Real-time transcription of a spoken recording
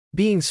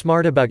Being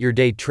smart about your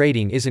day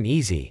trading isn't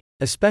easy,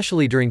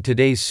 especially during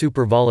today's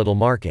super volatile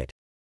market.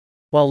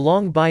 While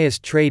long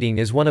biased trading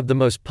is one of the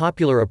most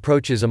popular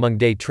approaches among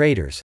day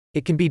traders,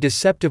 it can be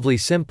deceptively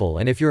simple,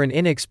 and if you're an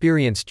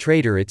inexperienced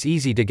trader, it's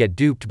easy to get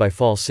duped by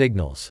false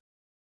signals.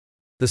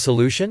 The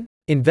solution?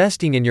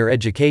 Investing in your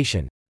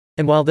education.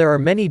 And while there are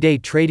many day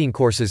trading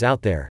courses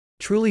out there,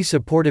 truly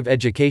supportive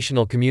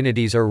educational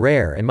communities are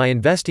rare, and my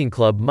investing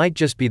club might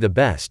just be the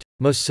best,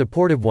 most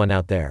supportive one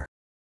out there.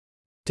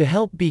 To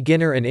help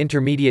beginner and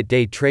intermediate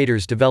day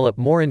traders develop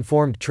more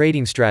informed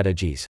trading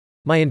strategies,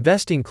 my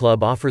investing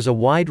club offers a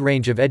wide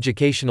range of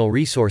educational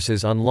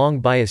resources on long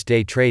biased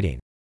day trading.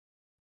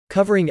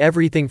 Covering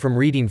everything from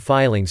reading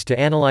filings to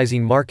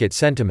analyzing market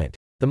sentiment,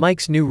 the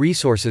Mike's new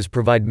resources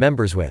provide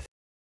members with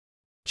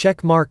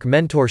checkmark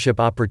mentorship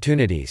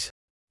opportunities,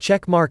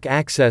 checkmark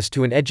access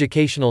to an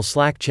educational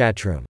Slack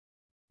chatroom,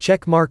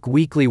 checkmark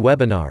weekly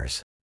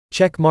webinars,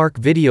 checkmark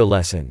video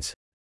lessons,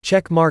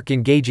 checkmark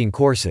engaging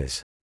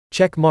courses,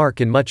 checkmark,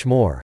 and much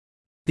more.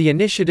 The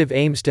initiative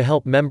aims to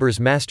help members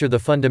master the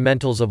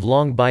fundamentals of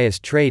long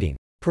biased trading,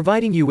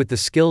 providing you with the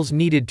skills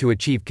needed to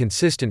achieve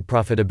consistent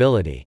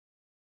profitability.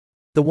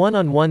 The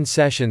one-on-one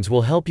sessions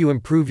will help you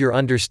improve your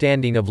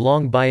understanding of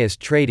long biased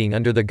trading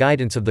under the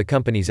guidance of the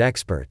company's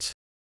experts.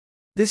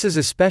 This is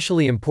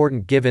especially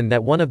important given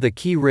that one of the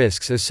key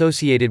risks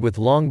associated with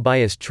long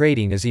biased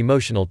trading is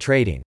emotional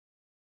trading.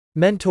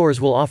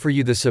 Mentors will offer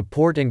you the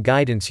support and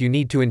guidance you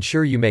need to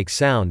ensure you make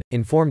sound,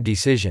 informed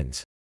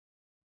decisions.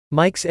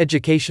 Mike's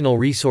educational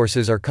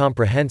resources are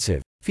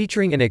comprehensive,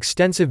 featuring an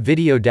extensive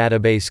video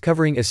database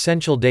covering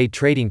essential day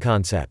trading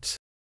concepts.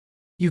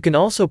 You can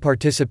also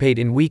participate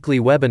in weekly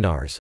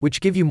webinars, which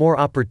give you more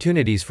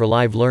opportunities for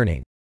live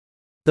learning.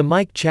 The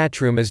Mike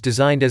chatroom is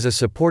designed as a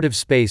supportive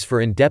space for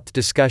in-depth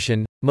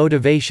discussion,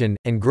 motivation,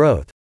 and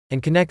growth,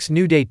 and connects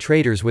new day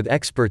traders with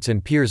experts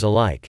and peers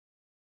alike.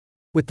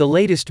 With the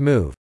latest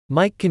move,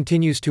 Mike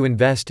continues to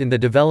invest in the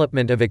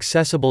development of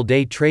accessible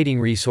day trading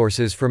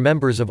resources for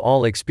members of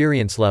all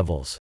experience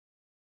levels.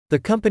 The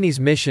company's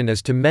mission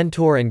is to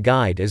mentor and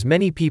guide as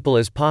many people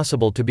as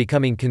possible to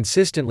becoming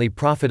consistently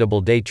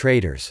profitable day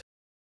traders.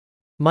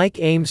 Mike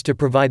aims to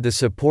provide the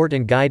support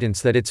and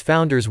guidance that its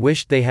founders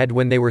wished they had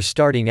when they were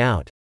starting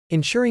out,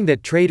 ensuring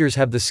that traders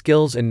have the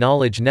skills and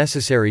knowledge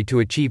necessary to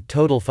achieve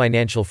total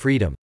financial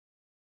freedom.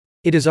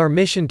 It is our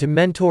mission to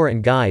mentor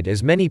and guide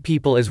as many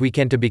people as we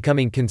can to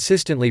becoming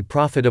consistently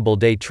profitable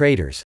day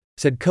traders,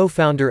 said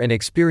co-founder and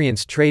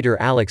experienced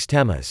trader Alex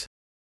Temas.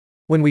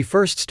 When we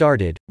first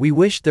started, we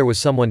wished there was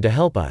someone to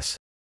help us.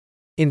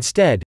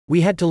 Instead,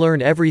 we had to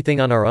learn everything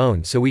on our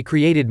own, so we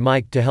created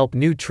Mike to help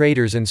new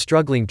traders and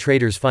struggling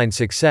traders find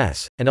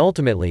success, and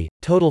ultimately,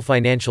 total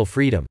financial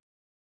freedom.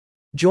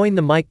 Join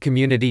the Mike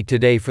community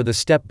today for the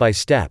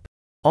step-by-step,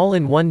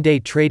 all-in-one day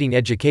trading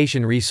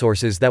education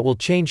resources that will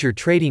change your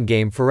trading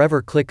game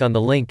forever. Click on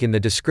the link in the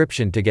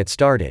description to get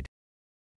started.